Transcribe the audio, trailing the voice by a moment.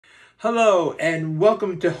Hello and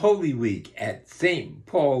welcome to Holy Week at St.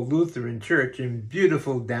 Paul Lutheran Church in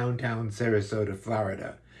beautiful downtown Sarasota,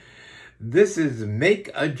 Florida. This is Make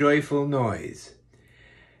a Joyful Noise.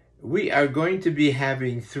 We are going to be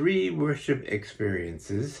having 3 worship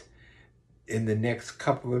experiences in the next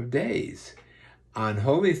couple of days. On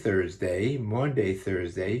Holy Thursday, Maundy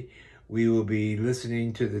Thursday, we will be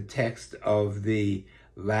listening to the text of the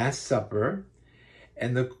Last Supper,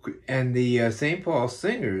 and the St. Paul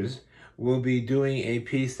singers will be doing a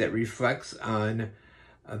piece that reflects on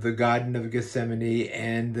the Garden of Gethsemane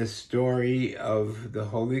and the story of the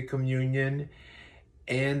Holy Communion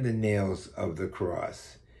and the nails of the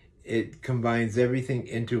cross. It combines everything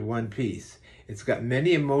into one piece. It's got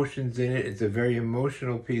many emotions in it. It's a very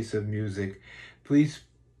emotional piece of music. Please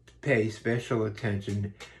pay special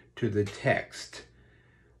attention to the text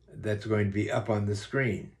that's going to be up on the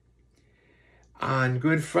screen. On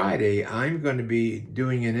Good Friday, I'm going to be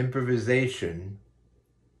doing an improvisation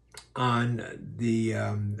on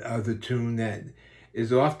the tune that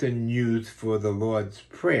is often used for the Lord's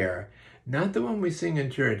Prayer, not the one we sing in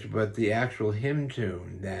church, but the actual hymn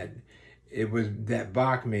tune that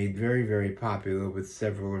Bach made very, very popular with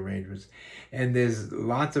several arrangements. And there's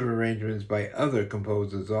lots of arrangements by other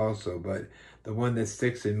composers also, but the one that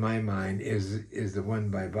sticks in my mind is the one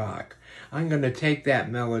by Bach. I'm going to take that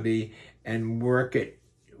melody and work it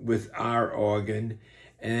with our organ,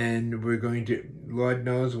 and we're going to, Lord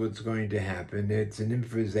knows what's going to happen. It's an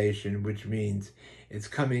improvisation, which means it's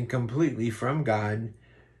coming completely from God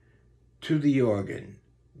to the organ.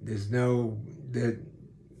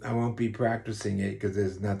 I won't be practicing it because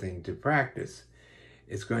there's nothing to practice.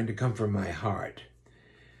 It's going to come from my heart.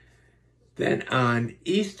 Then on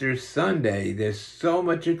Easter Sunday, there's so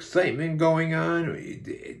much excitement going on.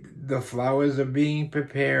 The flowers are being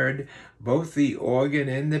prepared. Both the organ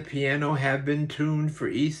and the piano have been tuned for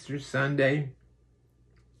Easter Sunday.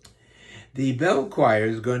 The bell choir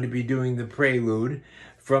is going to be doing the prelude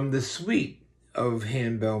from the suite of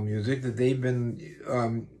handbell music that they've been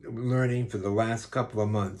learning for the last couple of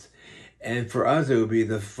months. And for us, it will be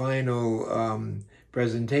the final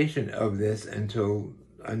presentation of this until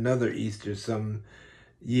another Easter some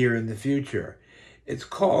year in the future. It's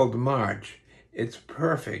called March. It's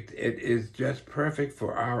perfect. It is just perfect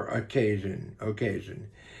for our occasion.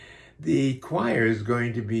 The choir is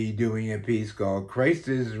going to be doing a piece called Christ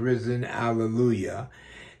is Risen, Alleluia.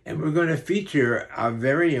 And we're going to feature our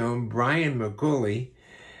very own Brian McCulley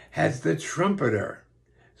as the trumpeter.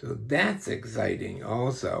 So that's exciting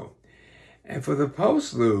also. And for the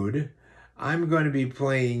postlude, I'm going to be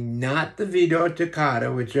playing not the Vito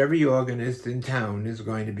Toccata, which every organist in town is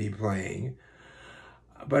going to be playing,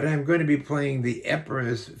 but I'm going to be playing the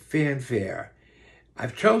Emperor's Fanfare.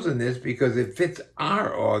 I've chosen this because it fits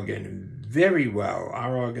our organ very well.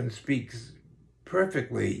 Our organ speaks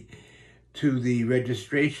perfectly to the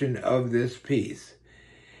registration of this piece.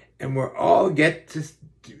 And we'll all get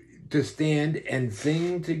to stand and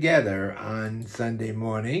sing together on Sunday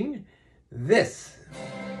morning this.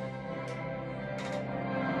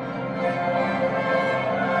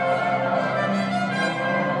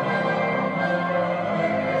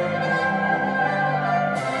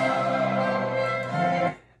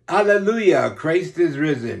 Hallelujah, Christ is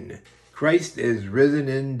risen. Christ is risen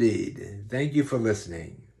indeed. Thank you for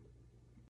listening.